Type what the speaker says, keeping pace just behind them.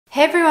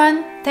Hey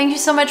everyone! Thank you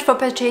so much for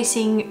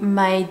purchasing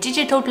my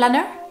digital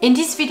planner. In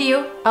this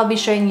video, I'll be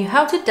showing you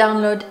how to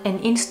download and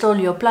install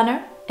your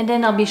planner, and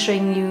then I'll be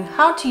showing you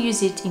how to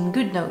use it in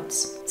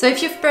GoodNotes. So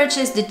if you've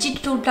purchased the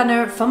digital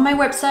planner from my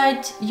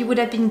website, you would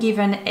have been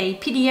given a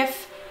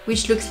PDF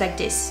which looks like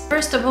this.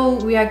 First of all,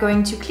 we are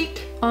going to click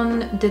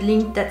on the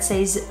link that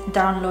says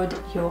download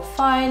your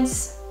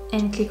files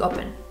and click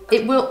open.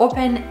 It will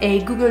open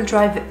a Google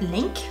Drive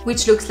link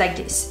which looks like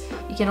this.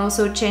 You can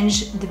also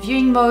change the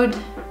viewing mode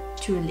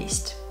to a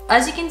list.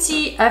 As you can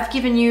see, I've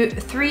given you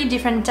 3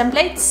 different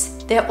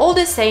templates. They're all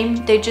the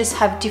same, they just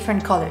have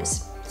different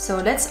colors. So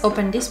let's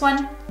open this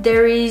one.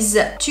 There is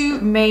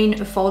 2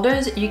 main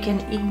folders. You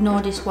can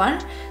ignore this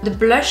one. The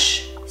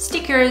blush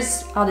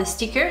stickers are the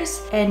stickers,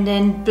 and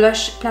then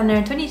Blush Planner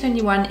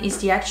 2021 is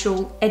the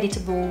actual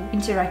editable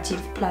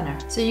interactive planner.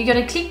 So you're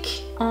gonna click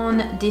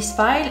on this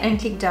file and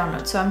click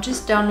download. So I'm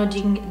just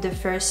downloading the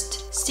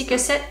first sticker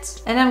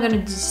set, and I'm gonna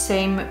do the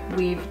same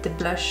with the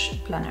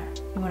Blush Planner.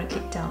 I'm gonna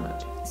click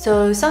download.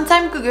 So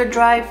sometimes Google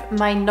Drive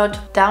might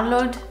not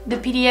download the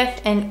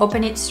PDF and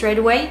open it straight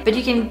away, but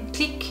you can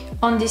click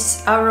on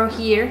this arrow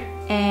here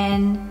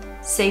and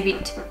save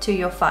it to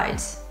your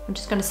files. I'm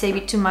just gonna save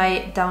it to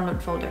my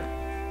download folder.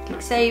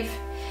 Click save.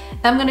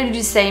 I'm gonna do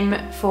the same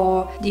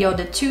for the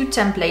other 2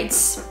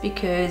 templates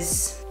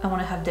because I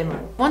want to have them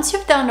all. Once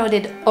you've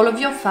downloaded all of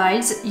your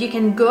files, you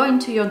can go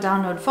into your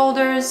download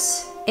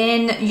folders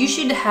and you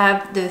should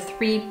have the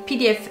 3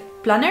 PDF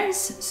planners,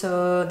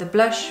 so the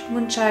Blush,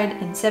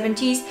 Moonchild and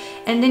 70s,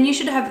 and then you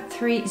should have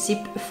 3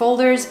 zip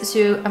folders.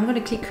 So I'm gonna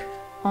click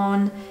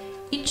on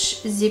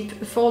each zip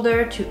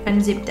folder to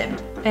unzip them,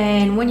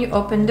 and when you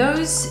open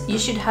those you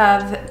should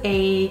have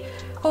a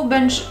whole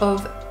bunch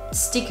of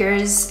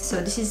stickers. So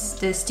this is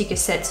the sticker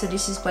set, so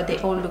this is what they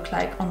all look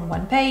like on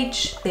one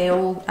page. They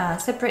all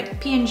separate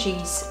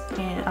PNGs,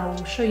 and I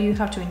will show you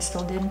how to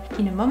install them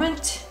in a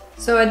moment.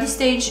 So at this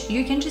stage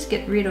you can just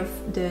get rid of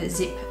the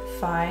zip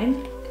file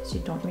because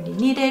you don't really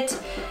need it,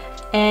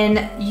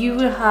 and you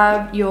will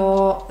have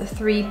your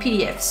 3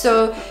 PDFs.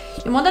 So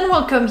you're more than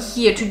welcome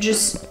here to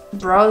just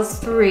browse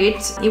through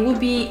it. It will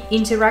be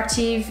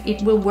interactive,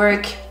 it will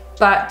work,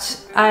 but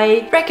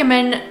I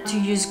recommend to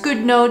use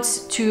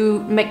GoodNotes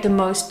to make the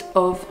most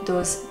of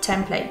those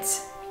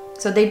templates.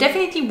 So they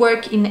definitely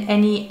work in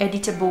any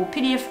editable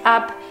PDF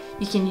app.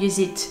 You can use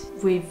it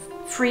with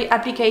free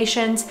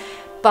applications,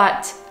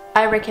 but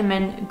I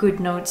recommend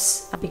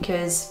GoodNotes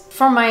because,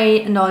 from my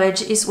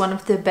knowledge, is one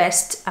of the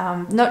best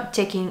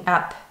note-taking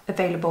app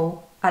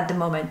available at the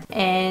moment.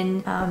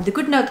 And the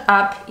GoodNote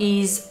app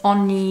is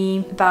only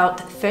about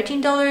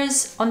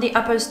 $13 on the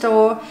Apple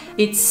Store.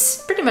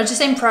 It's pretty much the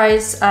same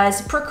price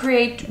as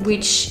Procreate,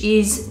 which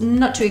is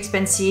not too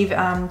expensive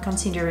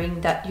considering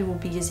that you will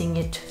be using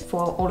it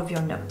for all of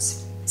your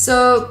notes.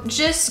 So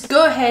just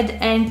go ahead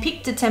and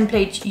pick the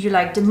template you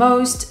like the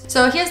most.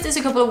 So there's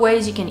a couple of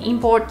ways you can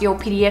import your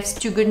PDFs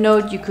to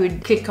GoodNotes. You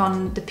could click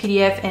on the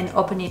PDF and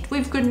open it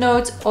with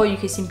GoodNotes, or you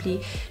could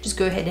simply just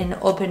go ahead and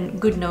open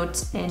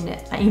GoodNotes and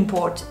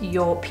import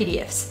your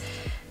PDFs.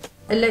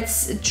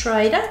 Let's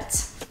try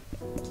that.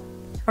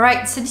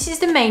 Alright, so this is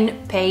the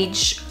main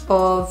page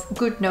of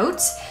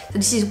GoodNotes. So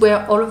this is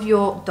where all of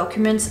your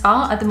documents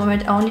are. At the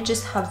moment I only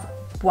just have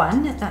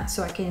one,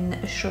 so I can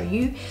show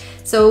you.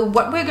 So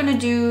what we're gonna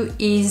do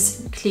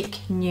is click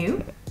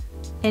new,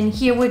 and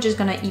here we're just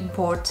gonna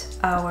import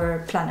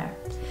our planner.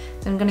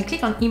 So I'm gonna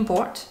click on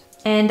import,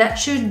 and that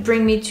should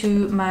bring me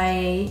to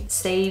my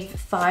save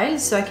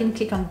files, so I can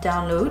click on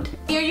download.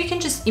 Here you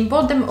can just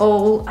import them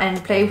all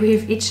and play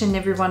with each and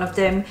every one of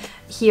them.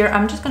 Here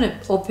I'm just gonna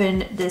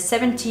open the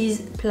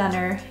 70s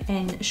planner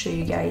and show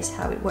you guys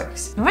how it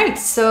works. Alright,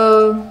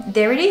 so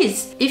there it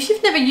is. If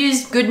you've never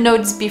used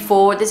GoodNotes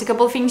before, there's a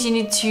couple of things you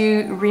need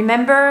to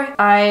remember.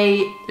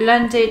 I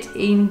learned it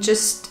in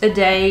just a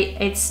day.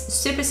 It's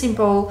super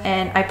simple,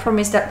 and I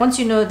promise that once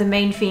you know the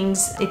main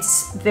things,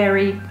 it's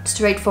very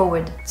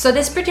straightforward. So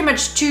there's pretty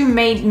much 2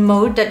 main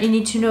modes that you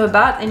need to know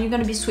about, and you're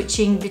gonna be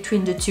switching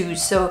between the 2.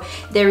 So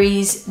there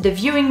is the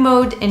viewing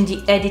mode and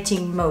the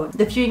editing mode.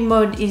 The viewing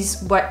mode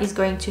is what is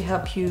going to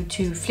help you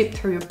to flip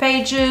through your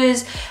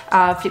pages,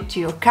 flip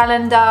to your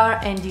calendar,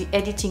 and the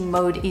editing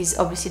mode is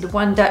obviously the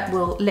one that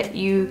will let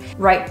you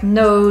write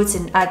notes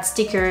and add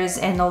stickers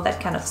and all that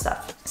kind of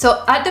stuff.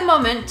 So at the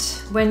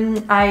moment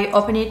when I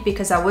open it,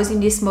 because I was in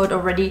this mode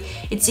already,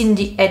 it's in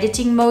the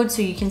editing mode.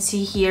 So you can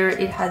see here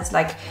it has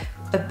like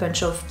a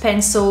bunch of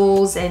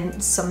pencils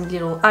and some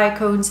little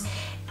icons.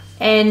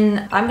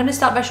 And I'm gonna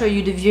start by showing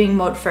you the viewing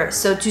mode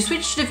first. So to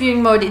switch to the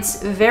viewing mode,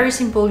 it's very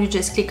simple. You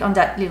just click on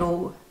that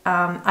little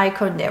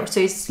icon there. So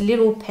it's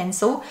little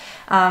pencil.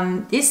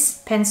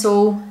 This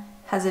pencil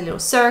has a little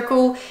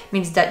circle,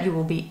 means that you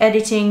will be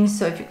editing.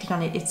 So if you click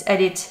on it, it's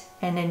edit,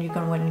 and then you're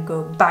gonna want to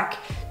go back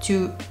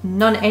to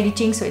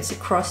non-editing. So it's a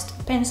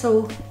crossed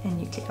pencil, and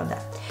you click on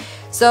that.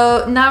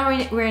 So now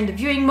we're in the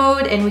viewing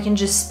mode, and we can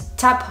just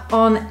tap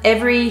on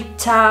every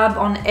tab,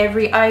 on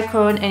every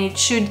icon, and it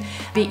should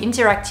be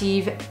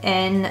interactive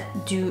and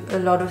do a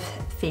lot of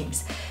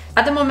things.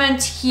 At the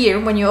moment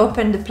here, when you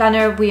open the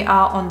planner, we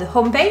are on the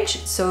home page.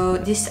 So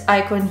this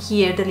icon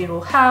here, the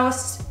little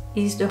house,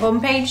 is the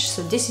home page.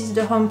 So this is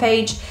the home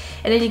page,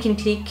 and then you can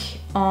click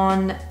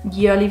on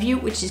yearly view,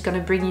 which is going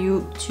to bring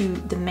you to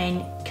the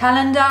main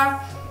calendar.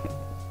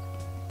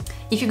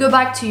 If you go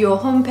back to your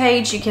home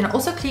page, you can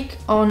also click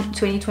on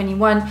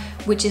 2021,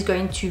 which is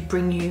going to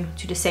bring you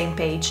to the same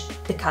page,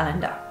 the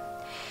calendar.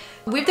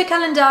 With the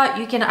calendar,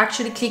 you can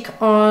actually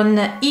click on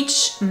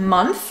each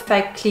month. If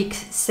I click,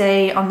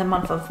 say, on the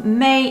month of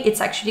May, it's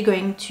actually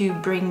going to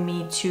bring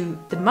me to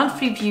the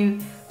monthly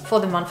view for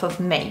the month of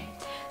May.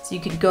 So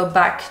you could go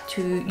back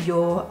to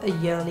your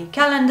yearly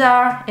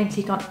calendar and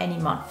click on any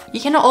month.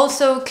 You can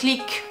also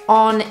click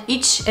on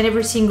each and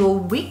every single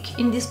week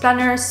in this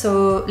planner.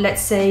 So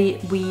let's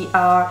say we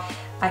are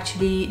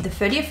actually the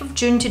 30th of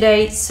June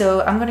today.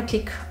 So I'm gonna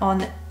click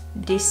on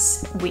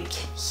this week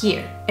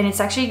here, and it's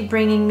actually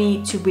bringing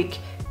me to week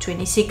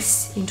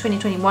 26 in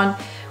 2021.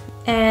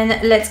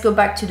 And let's go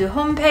back to the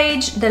home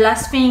page. The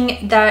last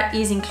thing that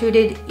is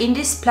included in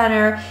this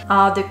planner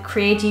are the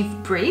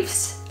creative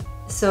briefs.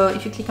 So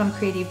if you click on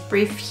creative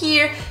brief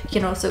here, you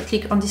can also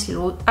click on this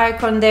little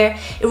icon there.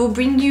 It will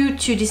bring you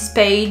to this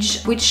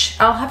page, which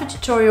I'll have a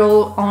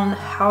tutorial on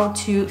how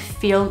to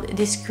fill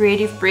this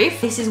creative brief.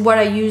 This is what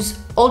I use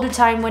all the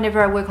time whenever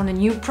I work on a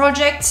new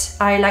project.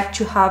 I like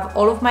to have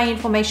all of my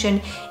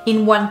information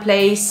in one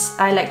place.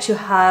 I like to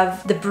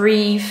have the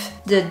brief,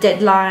 the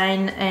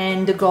deadline,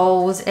 and the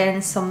goals,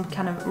 and some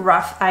kind of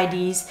rough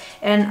ideas.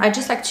 And I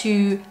just like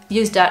to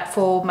use that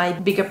for my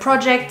bigger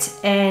project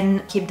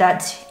and keep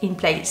that in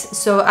place.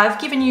 So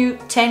I've given you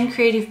 10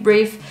 creative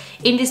briefs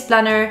in this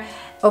planner.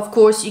 Of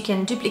course, you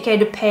can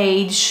duplicate a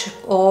page,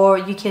 or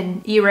you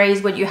can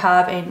erase what you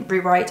have and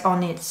rewrite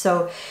on it.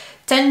 So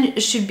 10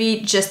 should be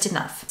just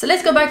enough. So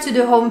let's go back to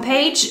the home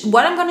page.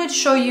 What I'm going to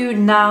show you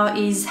now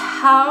is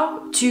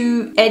how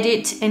to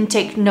edit and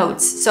take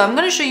notes. So I'm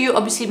going to show you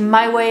obviously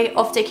my way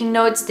of taking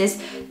notes.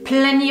 There's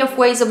plenty of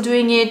ways of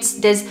doing it.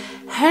 There's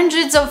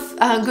hundreds of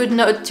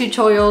GoodNotes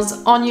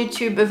tutorials on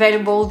YouTube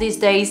available these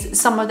days.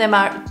 Some of them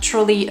are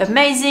truly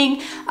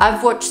amazing.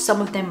 I've watched some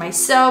of them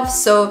myself.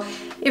 So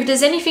if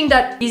there's anything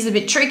that is a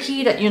bit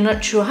tricky that you're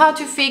not sure how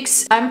to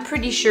fix, I'm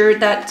pretty sure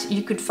that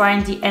you could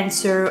find the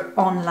answer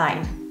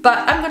online.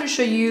 But I'm going to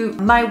show you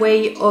my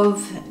way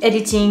of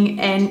editing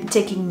and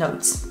taking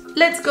notes.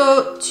 Let's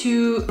go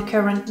to the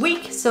current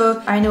week.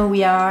 So I know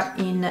we are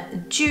in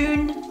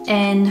June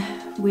and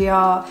we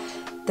are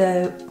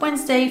the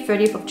Wednesday,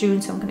 30th of June,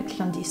 so I'm going to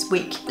click on this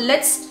week.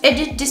 Let's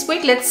edit this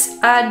week. Let's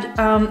add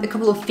a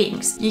couple of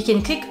things. You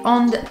can click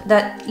on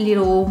that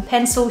little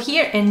pencil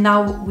here, and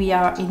now we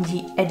are in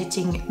the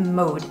editing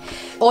mode.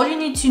 All you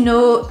need to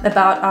know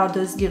about are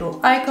those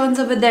little icons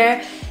over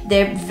there.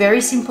 They're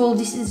very simple.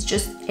 This is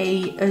just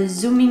a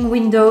zooming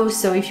window,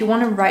 so if you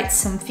want to write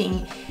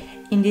something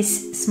in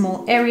this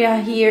small area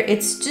here,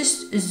 it's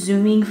just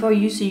zooming for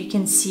you so you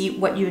can see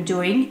what you're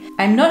doing.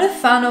 I'm not a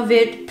fan of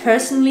it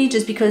personally,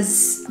 just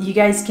because you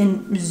guys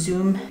can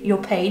zoom your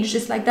page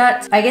just like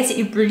that. I guess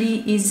it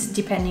really is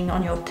depending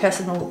on your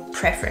personal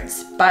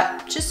preference,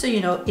 but just so you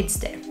know, it's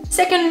there.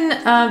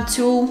 Second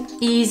tool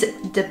is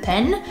the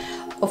pen.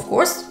 Of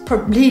course,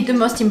 probably the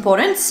most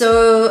important.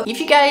 So if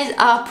you guys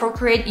are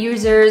Procreate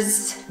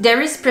users, there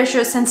is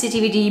pressure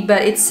sensitivity,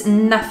 but it's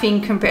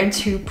nothing compared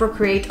to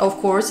Procreate, of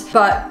course.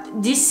 But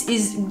this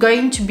is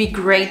going to be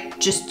great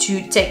just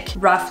to take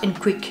rough and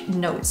quick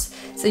notes.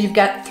 So you've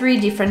got 3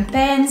 different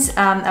pens.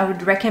 I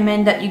would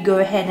recommend that you go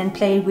ahead and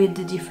play with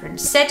the different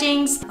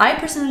settings. I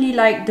personally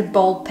like the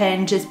ball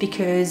pen just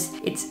because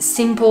it's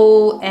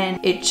simple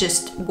and it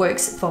just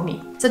works for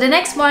me. So the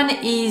next one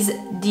is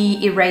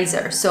the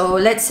eraser. So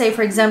let's say,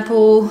 for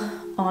example,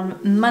 on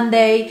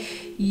Monday,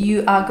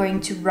 you are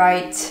going to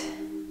write,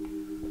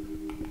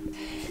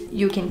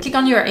 you can click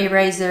on your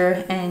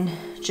eraser and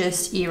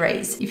just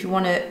erase. If you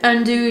want to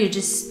undo, you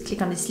just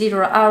click on this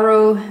little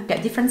arrow,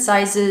 get different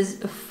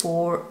sizes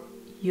for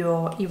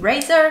your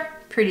eraser,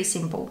 pretty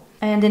simple.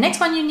 And the next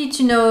one you need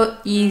to know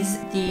is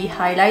the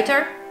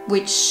highlighter,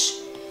 which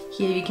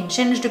here you can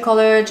change the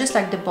color, just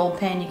like the ball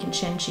pen, you can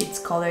change its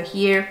color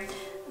here.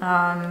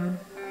 And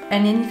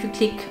then if you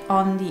click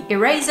on the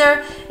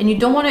eraser and you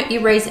don't want to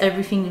erase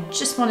everything, you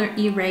just want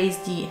to erase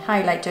the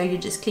highlighter, you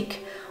just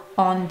click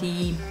on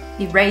the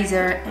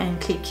eraser and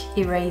click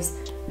erase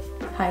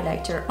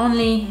highlighter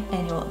only,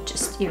 and you will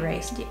just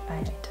erase the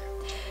highlighter.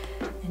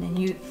 And then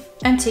you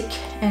untick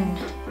and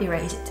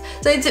erase it.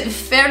 So it's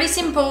fairly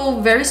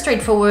simple, very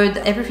straightforward.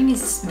 Everything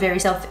is very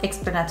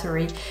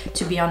self-explanatory,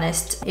 to be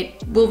honest.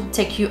 It will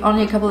take you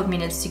only a couple of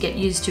minutes to get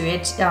used to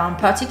it,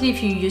 particularly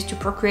if you're used to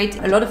Procreate.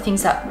 A lot of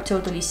things are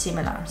totally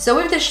similar. So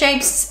with the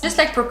shapes, just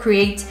like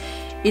Procreate,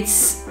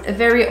 it's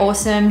very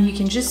awesome. You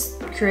can just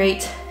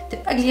create the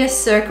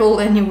ugliest circle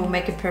and it will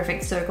make a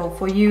perfect circle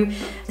for you.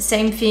 The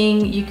same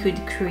thing, you could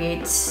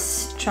create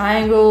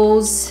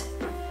triangles,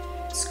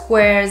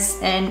 squares,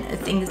 and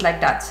things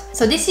like that.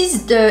 So this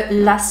is the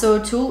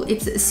lasso tool.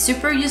 It's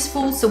super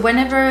useful. So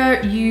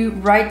whenever you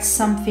write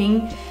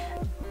something,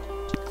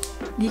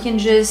 you can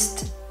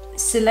just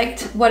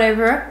select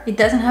whatever. It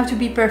doesn't have to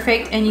be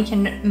perfect, and you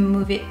can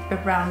move it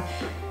around.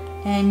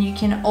 And you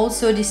can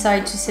also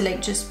decide to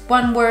select just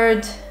one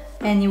word,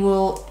 and you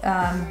will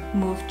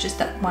move just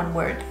that one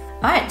word.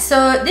 Alright,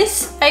 so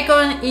this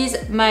icon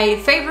is my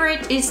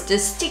favorite, is the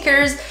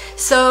stickers.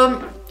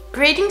 So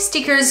creating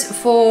stickers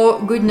for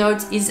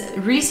GoodNotes is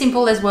really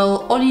simple as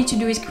well. All you need to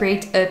do is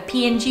create a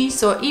PNG.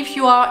 So if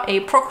you are a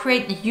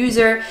Procreate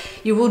user,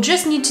 you will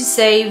just need to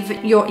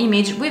save your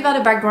image without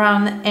a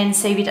background and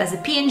save it as a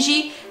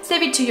PNG,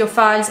 save it to your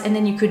files, and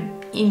then you could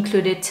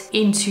include it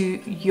into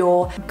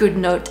your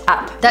GoodNote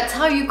app. That's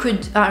how you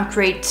could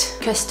create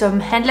custom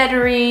hand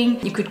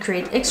lettering. You could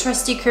create extra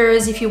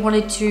stickers if you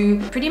wanted to.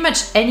 Pretty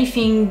much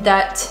anything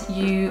that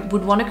you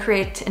would want to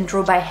create and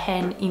draw by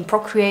hand in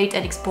Procreate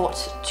and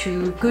export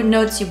to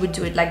GoodNotes, you would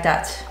do it like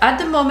that. At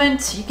the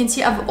moment, you can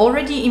see I've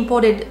already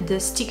imported the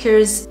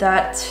stickers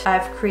that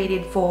I've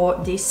created for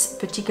this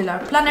particular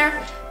planner,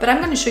 but I'm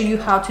going to show you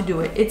how to do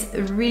it. It's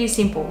really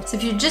simple. So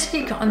if you just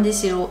click on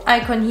this little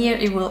icon here,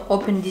 it will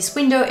open this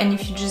window, and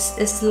if you just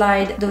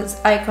slide those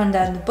icons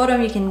down the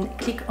bottom, you can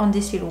click on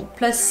this little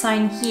plus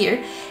sign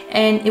here,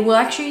 and it will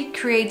actually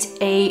create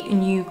a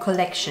new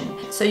collection.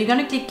 So you're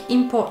going to click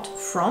import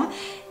from,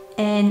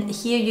 and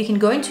here you can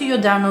go into your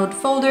download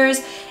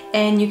folders,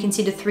 and you can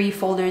see the 3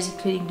 folders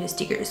including the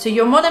stickers. So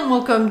you're more than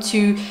welcome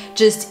to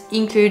just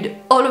include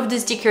all of the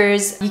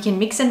stickers. You can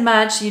mix and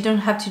match. You don't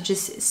have to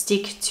just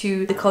stick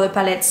to the color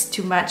palettes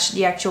to match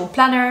the actual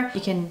planner.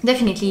 You can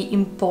definitely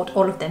import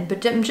all of them,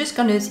 but I'm just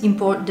gonna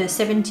import the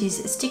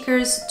 70s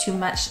stickers to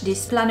match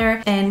this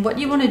planner. And what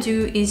you want to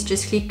do is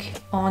just click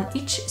on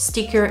each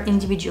sticker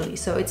individually.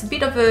 So it's a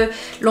bit of a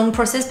long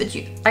process, but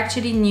you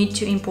actually need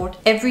to import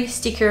every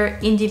sticker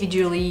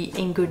individually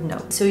in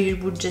GoodNotes. So you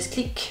would just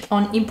click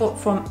on import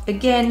from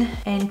again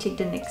and click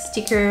the next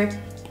sticker,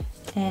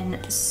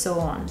 and so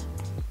on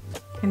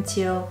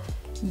until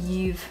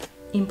you've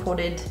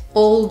imported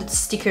all the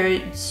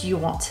stickers you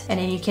want. And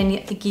then you can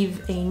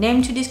give a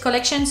name to this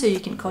collection, so you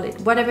can call it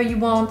whatever you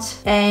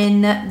want,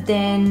 and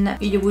then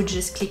you would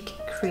just click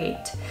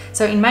create.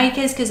 So in my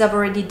case, because I've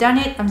already done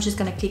it, I'm just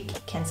gonna click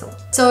cancel.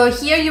 So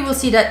here you will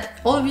see that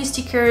all of your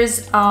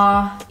stickers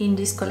are in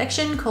this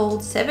collection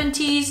called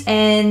 70s,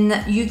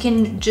 and you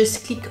can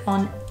just click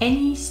on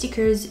any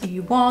stickers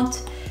you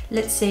want.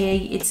 Let's say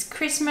it's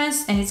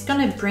Christmas, and it's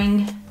gonna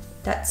bring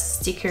that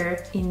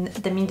sticker in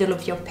the middle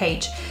of your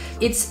page.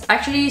 It's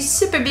actually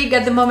super big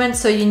at the moment,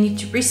 so you need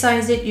to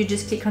resize it. You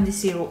just click on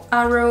this little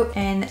arrow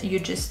and you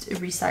just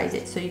resize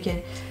it. So you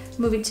can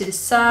move it to the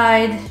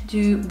side,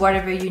 do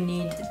whatever you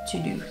need to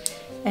do.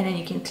 And then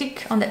you can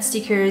click on that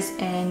stickers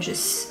and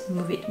just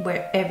move it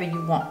wherever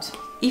you want.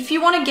 If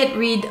you want to get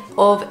rid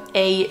of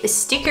a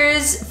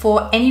stickers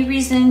for any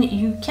reason,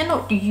 you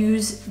cannot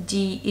use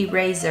the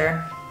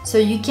eraser. So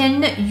you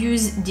can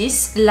use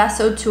this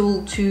lasso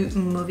tool to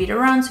move it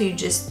around. So you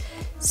just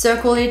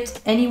circle it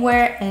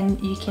anywhere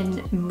and you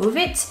can move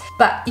it.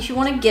 But if you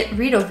want to get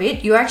rid of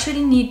it, you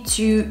actually need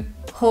to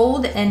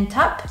hold and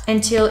tap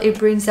until it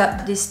brings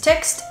up this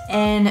text,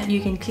 and you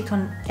can click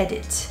on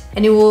edit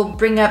and it will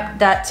bring up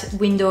that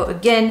window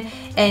again,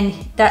 and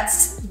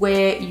that's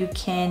where you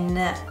can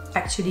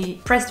actually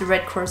press the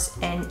red cross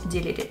and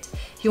delete it.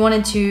 If you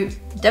wanted to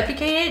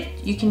duplicate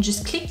it, you can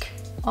just click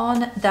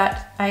on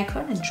that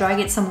icon and drag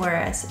it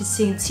somewhere else.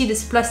 You can see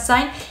this plus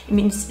sign, it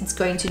means it's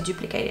going to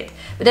duplicate it,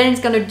 but then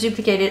it's going to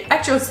duplicate it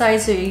actual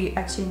size, so you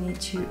actually need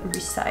to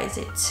resize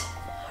it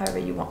however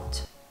you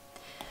want.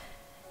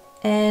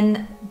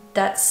 And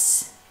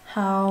that's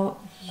how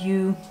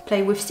you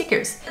play with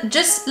stickers.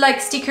 Just like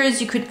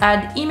stickers, you could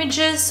add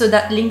images, so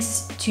that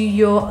links to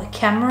your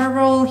camera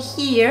roll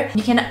here.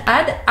 You can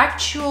add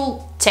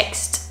actual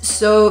text.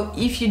 So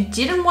if you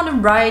didn't want to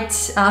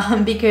write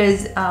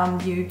because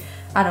you,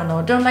 I don't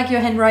know, don't like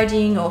your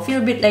handwriting or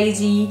feel a bit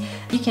lazy,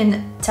 you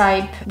can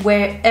type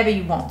wherever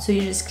you want. So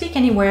you just click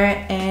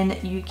anywhere and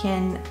you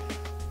can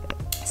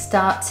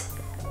start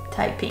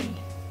typing.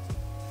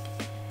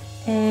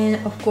 And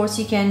of course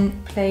you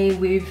can play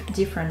with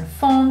different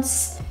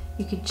fonts.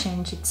 You could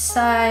change its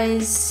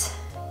size,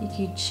 you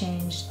could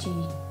change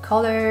the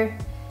color.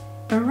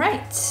 All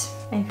right,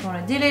 and if you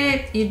want to delete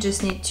it, you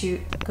just need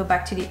to go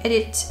back to the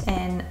edit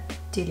and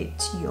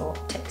delete your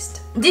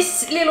text.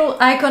 This little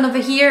icon over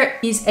here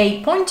is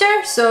a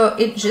pointer, so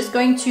it's just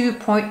going to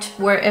point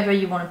wherever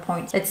you want to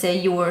point. Let's say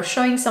you were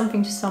showing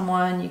something to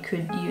someone, you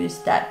could use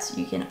that.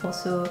 You can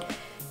also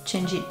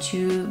change it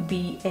to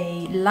be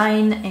a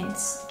line and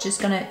it's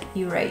just gonna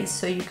erase.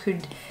 So you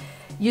could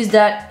use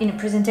that in a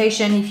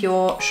presentation if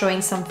you're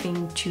showing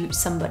something to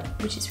somebody,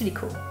 which is really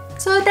cool.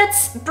 So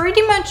that's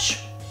pretty much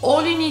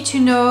all you need to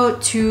know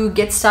to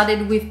get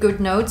started with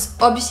GoodNotes.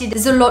 Obviously,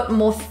 there's a lot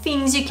more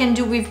things you can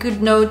do with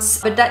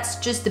GoodNotes, but that's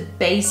just the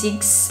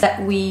basics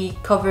that we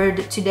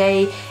covered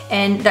today,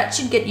 and that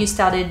should get you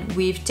started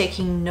with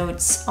taking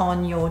notes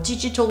on your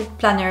digital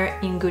planner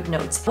in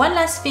GoodNotes. One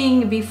last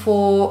thing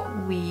before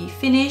we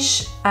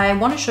finish, I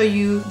want to show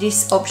you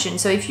this option.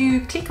 So if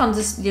you click on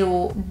this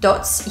little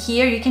dots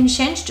here, you can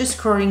change the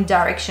scrolling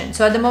direction.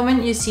 So at the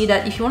moment you see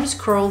that if you want to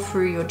scroll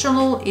through your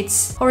journal,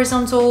 it's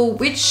horizontal,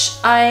 which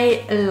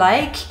I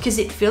like because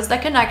it feels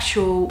like an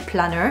actual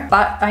planner,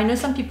 but I know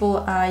some people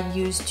are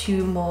used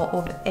to more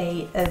of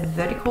a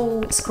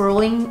vertical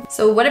scrolling.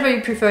 So whatever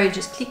you prefer, you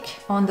just click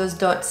on those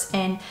dots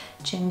and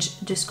change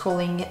the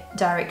scrolling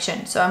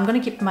direction. So I'm gonna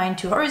keep mine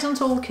to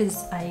horizontal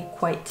because I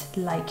quite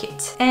like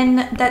it.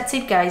 And that's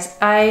it, guys.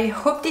 I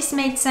hope this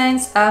made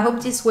sense. I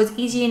hope this was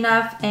easy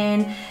enough,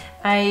 and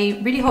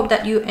I really hope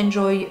that you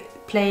enjoy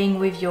playing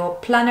with your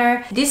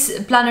planner.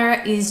 This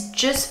planner is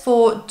just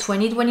for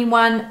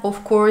 2021,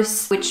 of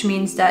course, which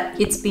means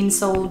that it's been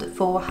sold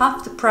for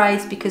half the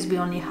price because we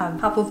only have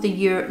half of the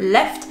year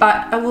left.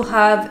 But I will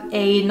have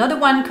another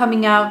one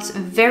coming out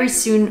very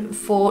soon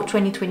for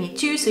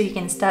 2022, so you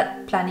can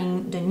start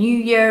planning the new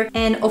year.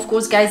 And of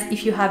course, guys,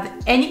 if you have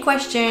any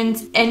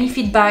questions, any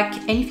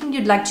feedback, anything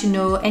you'd like to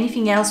know,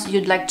 anything else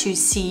you'd like to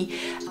see,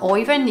 or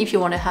even if you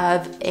want to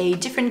have a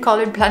different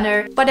colored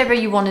planner, whatever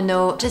you want to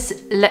know,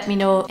 just let me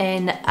know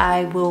and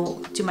I will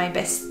do my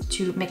best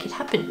to make it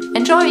happen.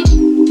 Enjoy!